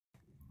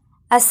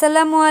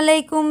আসসালামু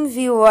আলাইকুম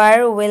viewer,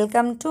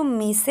 welcome to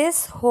Mrs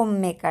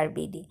homemaker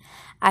BD.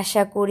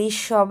 আশা করি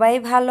সবাই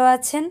ভালো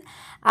আছেন।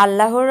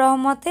 আল্লাহর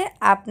রহমতে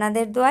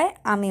আপনাদের দোয়ায়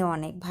আমিও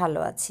অনেক ভালো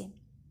আছি।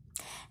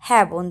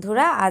 হ্যাঁ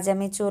বন্ধুরা, আজ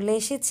আমি চলে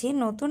এসেছি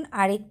নতুন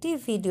আরেকটি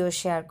ভিডিও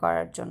শেয়ার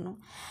করার জন্য।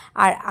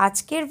 আর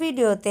আজকের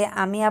ভিডিওতে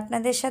আমি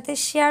আপনাদের সাথে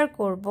শেয়ার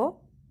করব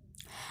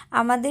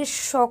আমাদের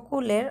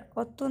সকলের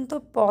অত্যন্ত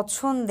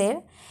পছন্দের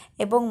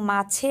এবং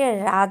মাছের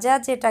রাজা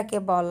যেটাকে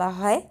বলা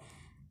হয়,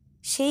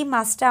 সেই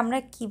মাছটা আমরা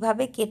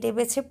কিভাবে কেটে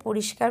বেছে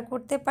পরিষ্কার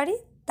করতে পারি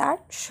তার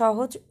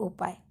সহজ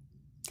উপায়।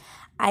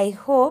 আই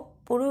হোপ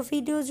পুরো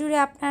ভিডিও জুড়ে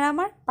আপনারা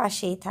আমার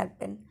পাশেই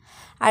থাকবেন।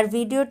 আর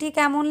ভিডিওটি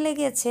কেমন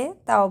লেগেছে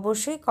তা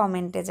অবশ্যই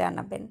কমেন্টে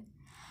জানাবেন।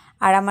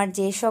 আর আমার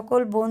যে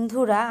সকল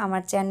বন্ধুরা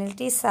আমার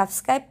চ্যানেলটি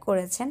সাবস্ক্রাইব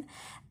করেছেন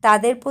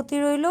তাদের প্রতি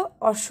রইল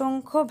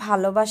অসংখ্য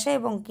ভালোবাসা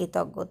এবং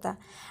কৃতজ্ঞতা।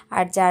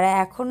 আর যারা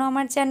এখনও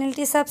আমার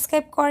চ্যানেলটি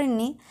সাবস্ক্রাইব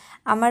করেননি,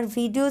 আমার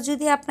ভিডিও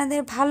যদি আপনাদের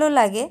ভালো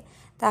লাগে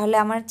তাহলে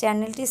আমার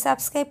চ্যানেলটি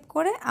সাবস্ক্রাইব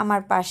করে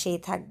আমার পাশেই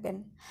থাকবেন।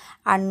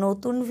 আর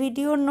নতুন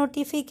ভিডিওর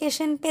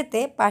নোটিফিকেশন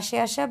পেতে পাশে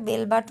আসা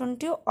বেল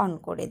বাটনটিও অন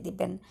করে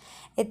দিবেন।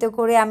 এতে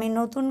করে আমি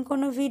নতুন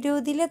কোনো ভিডিও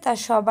দিলে তা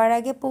সবার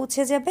আগে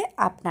পৌঁছে যাবে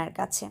আপনার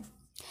কাছে।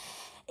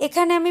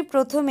 এখানে আমি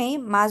প্রথমেই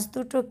মাছ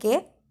দুটোকে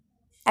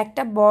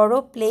একটা বড়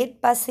প্লেট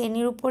বা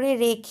সেনির উপরে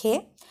রেখে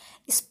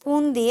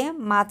স্পুন দিয়ে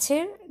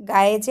মাছের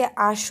গায়ে যে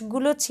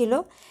আঁশগুলো ছিল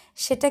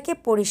সেটাকে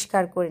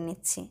পরিষ্কার করে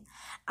নিচ্ছি।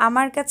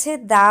 আমার কাছে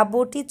দা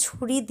বটি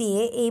ছুরি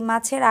দিয়ে এই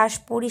মাছের আঁশ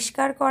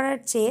পরিষ্কার করার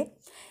চেয়ে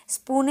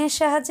স্পুনের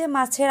সাহায্যে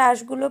মাছের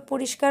আঁশগুলো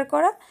পরিষ্কার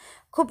করা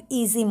খুব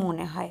ইজি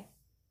মনে হয়,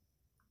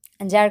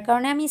 যার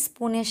কারণে আমি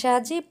স্পুনের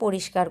সাহায্যেই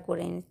পরিষ্কার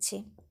করে নিচ্ছি।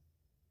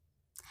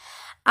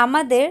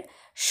 আমাদের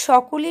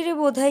সকলেরই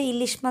বোধহয়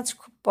ইলিশ মাছ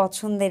খুব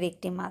পছন্দের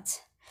একটি মাছ।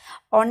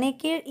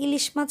 অনেকের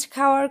ইলিশ মাছ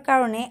খাওয়ার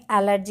কারণে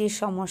অ্যালার্জির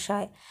সমস্যা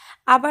হয়,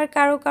 আবার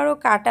কারো কারো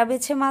কাটা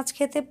বেছে মাছ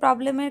খেতে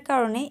প্রবলেমের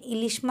কারণে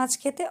ইলিশ মাছ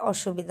খেতে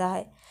অসুবিধা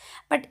হয়।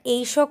 বাট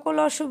এই সকল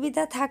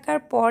অসুবিধা থাকার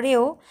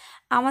পরেও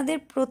আমাদের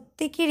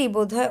প্রত্যেকেরই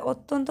বোধহয়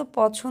অত্যন্ত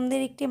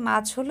পছন্দের একটি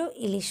মাছ হলো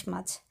ইলিশ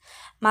মাছ।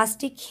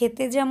 মাছটি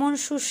খেতে যেমন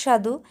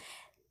সুস্বাদু,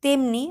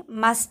 তেমনি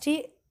মাছটি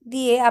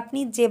দিয়ে আপনি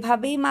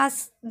যেভাবেই মাছ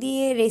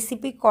দিয়ে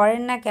রেসিপি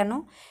করেন না কেন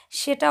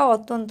সেটাও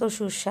অত্যন্ত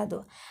সুস্বাদু।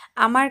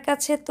 আমার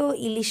কাছে তো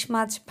ইলিশ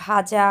মাছ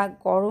ভাজা,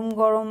 গরম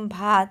গরম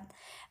ভাত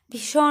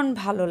ভীষণ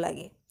ভালো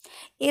লাগে।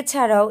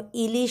 এছাড়াও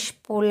ইলিশ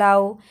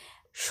পোলাও,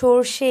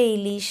 সর্ষে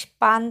ইলিশ,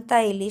 পান্তা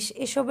ইলিশ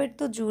এসবের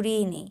তো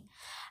জুড়িই নেই।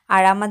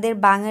 আর আমাদের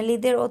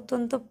বাঙালিদের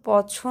অত্যন্ত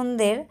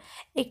পছন্দের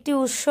একটি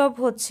উৎসব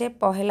হচ্ছে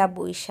পহেলা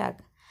বৈশাখ।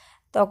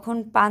 তখন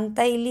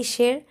পান্তা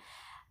ইলিশের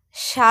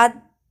স্বাদ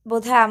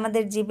বোধহয়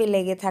আমাদের জিভে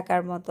লেগে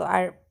থাকার মতো।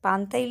 আর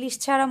পান্তা ইলিশ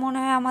ছাড়া মনে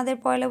হয় আমাদের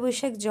পয়লা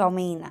বৈশাখ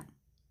জমেই না।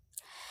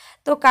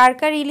 তো কার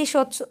কার ইলিশ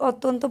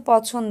অত্যন্ত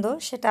পছন্দ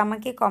সেটা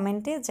আমাকে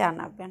কমেন্টে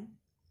জানাবেন।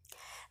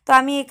 তো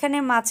আমি এখানে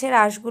মাছের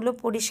আঁশগুলো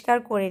পরিষ্কার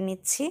করে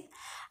নিচ্ছি।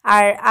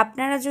 আর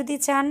আপনারা যদি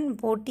চান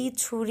বটি,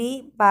 ছুরি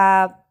বা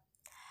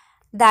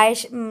দায়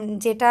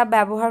যেটা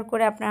ব্যবহার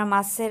করে আপনারা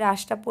মাছের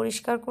আঁশটা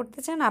পরিষ্কার করতে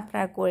চান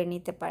আপনারা করে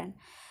নিতে পারেন।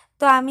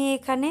 তো আমি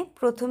এখানে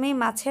প্রথমেই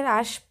মাছের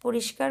আঁশ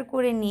পরিষ্কার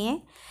করে নিয়ে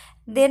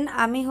দেন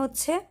আমি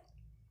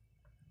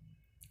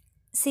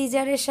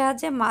সিজারের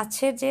সাহায্যে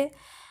মাছের যে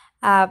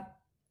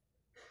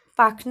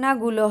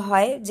পাখনাগুলো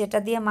হয়, যেটা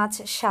দিয়ে মাছ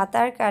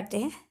সাঁতার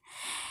কাটে,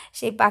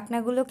 সেই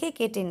পাখনাগুলোকে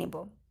কেটে নেব।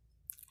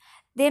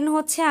 দেন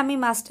আমি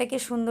মাছটাকে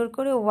সুন্দর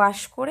করে ওয়াশ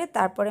করে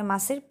তারপরে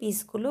মাছের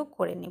পিসগুলো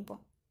করে নেব।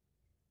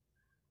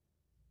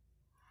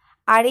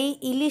 আর এই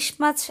ইলিশ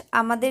মাছ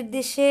আমাদের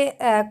দেশে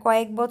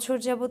কয়েক বছর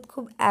যাবৎ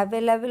খুব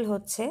অ্যাভেলেবেল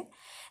হচ্ছে,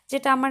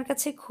 যেটা আমার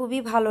কাছে খুবই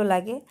ভালো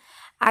লাগে।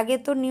 আগে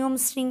তো নিয়ম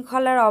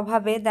শৃঙ্খলার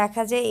অভাবে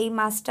দেখা যায় এই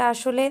মাছটা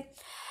আসলে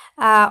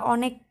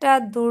অনেকটা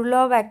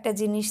দুর্লভ একটা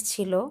জিনিস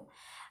ছিল।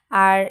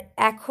 আর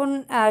এখন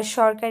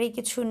সরকারি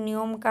কিছু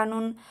নিয়ম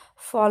কানুন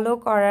ফলো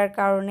করার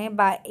কারণে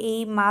বা এই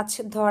মাছ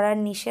ধরার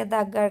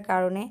নিষেধাজ্ঞার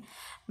কারণে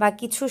বা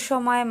কিছু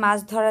সময় মাছ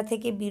ধরা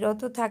থেকে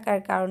বিরত থাকার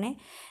কারণে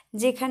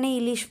যেখানে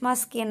ইলিশ মাছ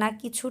কেনা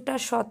কিছুটা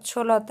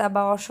সচ্ছলতা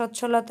বা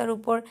অসচ্ছলতার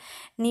উপর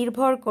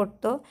নির্ভর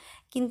করত,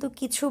 কিন্তু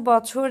কিছু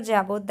বছর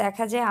যাবৎ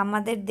দেখা যায়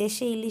আমাদের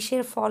দেশে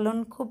ইলিশের ফলন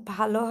খুব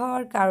ভালো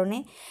হওয়ার কারণে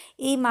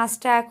এই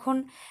মাছটা এখন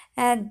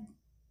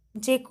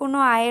যে কোনো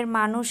আয়ের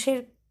মানুষের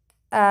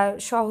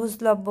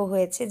সহজলভ্য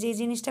হয়েছে, যে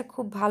জিনিসটা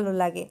খুব ভালো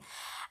লাগে।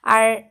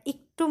 আর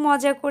একটু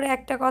মজা করে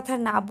একটা কথা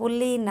না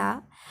বললেই না,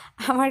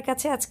 আমার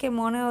কাছে আজকে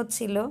মনে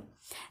হচ্ছিল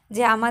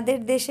যে আমাদের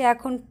দেশে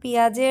এখন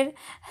পেঁয়াজের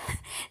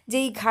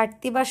যেই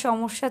ঘাটতি বা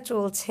সমস্যা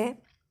চলছে,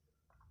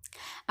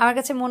 আমার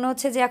কাছে মনে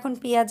হচ্ছে যে এখন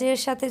পেঁয়াজের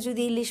সাথে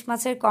যদি ইলিশ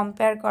মাছের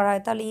কম্পেয়ার করা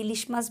হয় তাহলে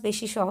ইলিশ মাছ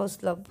বেশি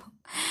সহজলভ্য।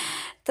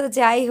 তো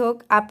যাই হোক,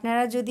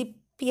 আপনারা যদি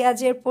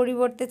পেঁয়াজের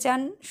পরিবর্তে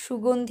চান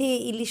সুগন্ধি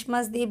ইলিশ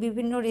মাছ দিয়ে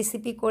বিভিন্ন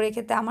রেসিপি করে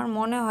খেতে, আমার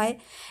মনে হয়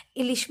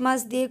ইলিশ মাছ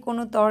দিয়ে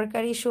কোনো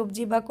তরকারি,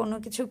 সবজি বা কোনো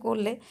কিছু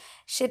করলে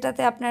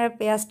সেটাতে আপনারা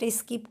পেঁয়াজটা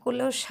স্কিপ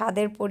করলেও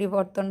স্বাদের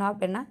পরিবর্তন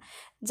হবে না।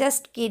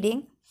 Just kidding.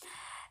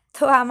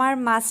 তো আমার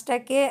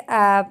মাছটাকে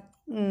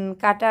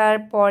কাটার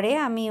পরে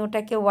আমি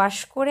ওটাকে ওয়াশ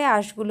করে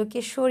আঁশগুলোকে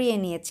সরিয়ে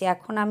নিয়েছি।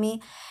 এখন আমি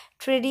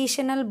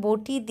ট্রেডিশনাল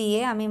বটি দিয়ে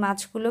আমি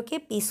মাছগুলোকে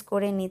পিস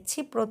করে নিচ্ছি।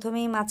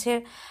 প্রথমেই মাছের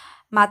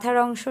মাথার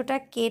অংশটা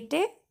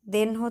কেটে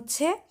দেন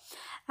হচ্ছে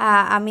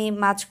আমি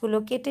মাছগুলো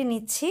কেটে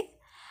নিচ্ছি।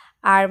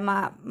 আর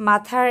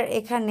মাথার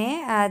এখানে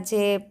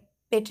যে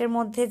পেটের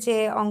মধ্যে যে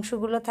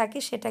অংশগুলো থাকে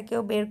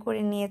সেটাকেও বের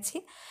করে নিয়েছি।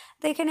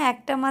 তো এখানে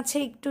একটা মাছে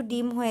একটু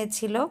ডিম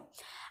হয়েছিল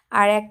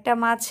আর একটা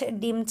মাছ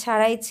ডিম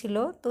ছাড়াই ছিল।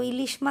 তো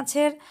ইলিশ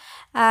মাছের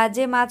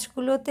যে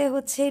মাছগুলোতে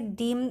হচ্ছে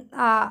ডিম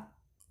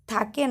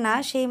থাকে না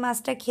সেই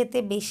মাছটা খেতে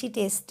বেশি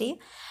টেস্টি।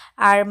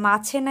 আর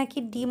মাছে নাকি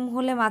ডিম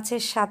হলে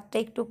মাছের স্বাদটা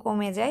একটু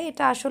কমে যায়,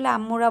 এটা আসলে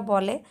আম্মুরা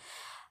বলে,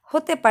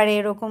 হতে পারে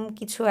এরকম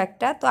কিছু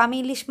একটা। তো আমি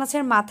ইলিশ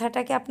মাছের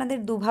মাথাটাকে আপনাদের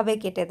দুভাবে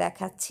কেটে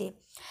দেখাচ্ছি।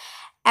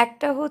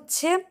 একটা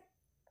হচ্ছে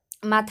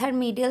মাথার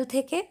মিডল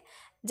থেকে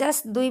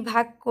জাস্ট 2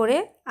 ভাগ করে,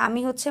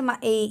 আমি হচ্ছে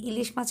এই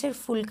ইলিশ মাছের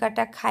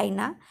ফুলকাটা খাই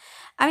না,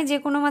 আমি যে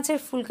কোনো মাছের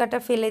ফুলকাটা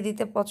ফেলে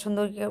দিতে পছন্দ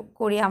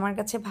করি, আমার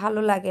কাছে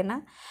ভালো লাগে না।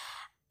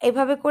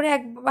 এভাবে করে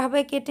একভাবে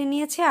কেটে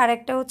নিয়েছি। আর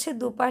একটা হচ্ছে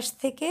দুপাশ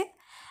থেকে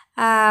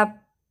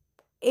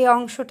এই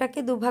অংশটাকে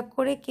দুভাগ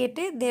করে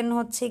কেটে দেন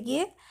হচ্ছে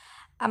গিয়ে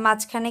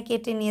মাঝখানে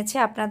কেটে নিয়েছি,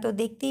 আপনারা তো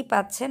দেখতেই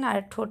পাচ্ছেন। আর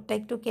ঠোঁটটা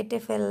একটু কেটে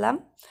ফেললাম।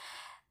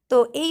 তো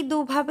এই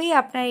দুভাবেই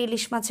আপনার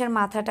ইলিশ মাছের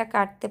মাথাটা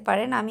কাটতে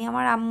পারেন। আমি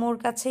আমার আম্মুর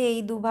কাছে এই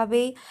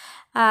দুভাবেই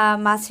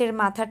মাছের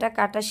মাথাটা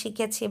কাটা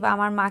শিখেছি বা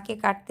আমার মাকে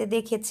কাটতে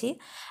দেখেছি।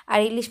 আর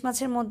ইলিশ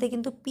মাছের মধ্যে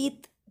কিন্তু পিত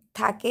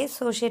থাকে,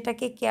 সো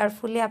সেটাকে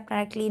কেয়ারফুলি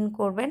আপনারা ক্লিন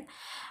করবেন।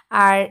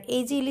 আর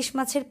এই যে ইলিশ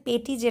মাছের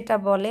পেটি যেটা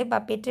বলে বা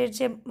পেটের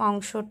যে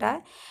অংশটা,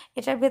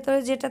 এটার ভেতরে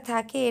যেটা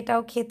থাকে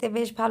এটাও খেতে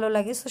বেশ ভালো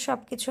লাগে। সো সব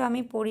কিছু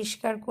আমি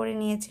পরিষ্কার করে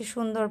নিয়েছি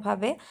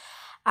সুন্দরভাবে।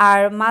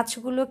 আর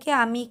মাছগুলোকে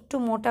আমি একটু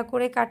মোটা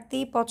করে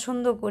কাটতেই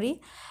পছন্দ করি।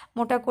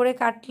 মোটা করে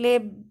কাটলে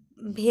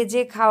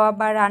ভেজে খাওয়া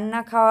বা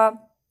রান্না খাওয়া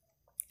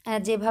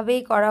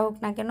যেভাবেই করা হোক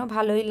না কেন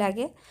ভালোই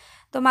লাগে।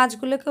 তো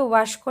মাছগুলোকে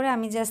ওয়াশ করে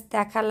আমি জাস্ট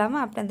দেখালাম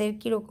আপনাদের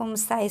কীরকম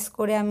সাইজ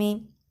করে আমি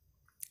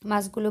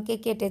মাছগুলোকে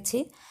কেটেছি।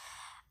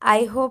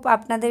 আই হোপ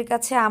আপনাদের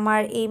কাছে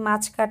আমার এই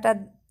মাছ কাটা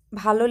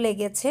ভালো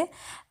লেগেছে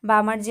বা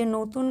আমার যে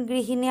নতুন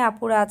গৃহিণী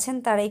আপুরা আছেন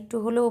তারা একটু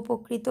হলেও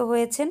উপকৃত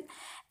হয়েছেন।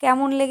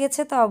 কেমন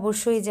লেগেছে তা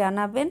অবশ্যই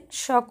জানাবেন।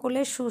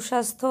 সকলের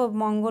সুস্বাস্থ্য ও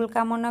মঙ্গল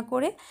কামনা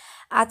করে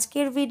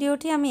আজকের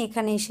ভিডিওটি আমি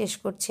এখানেই শেষ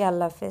করছি।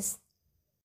 আল্লাহ হাফেজ।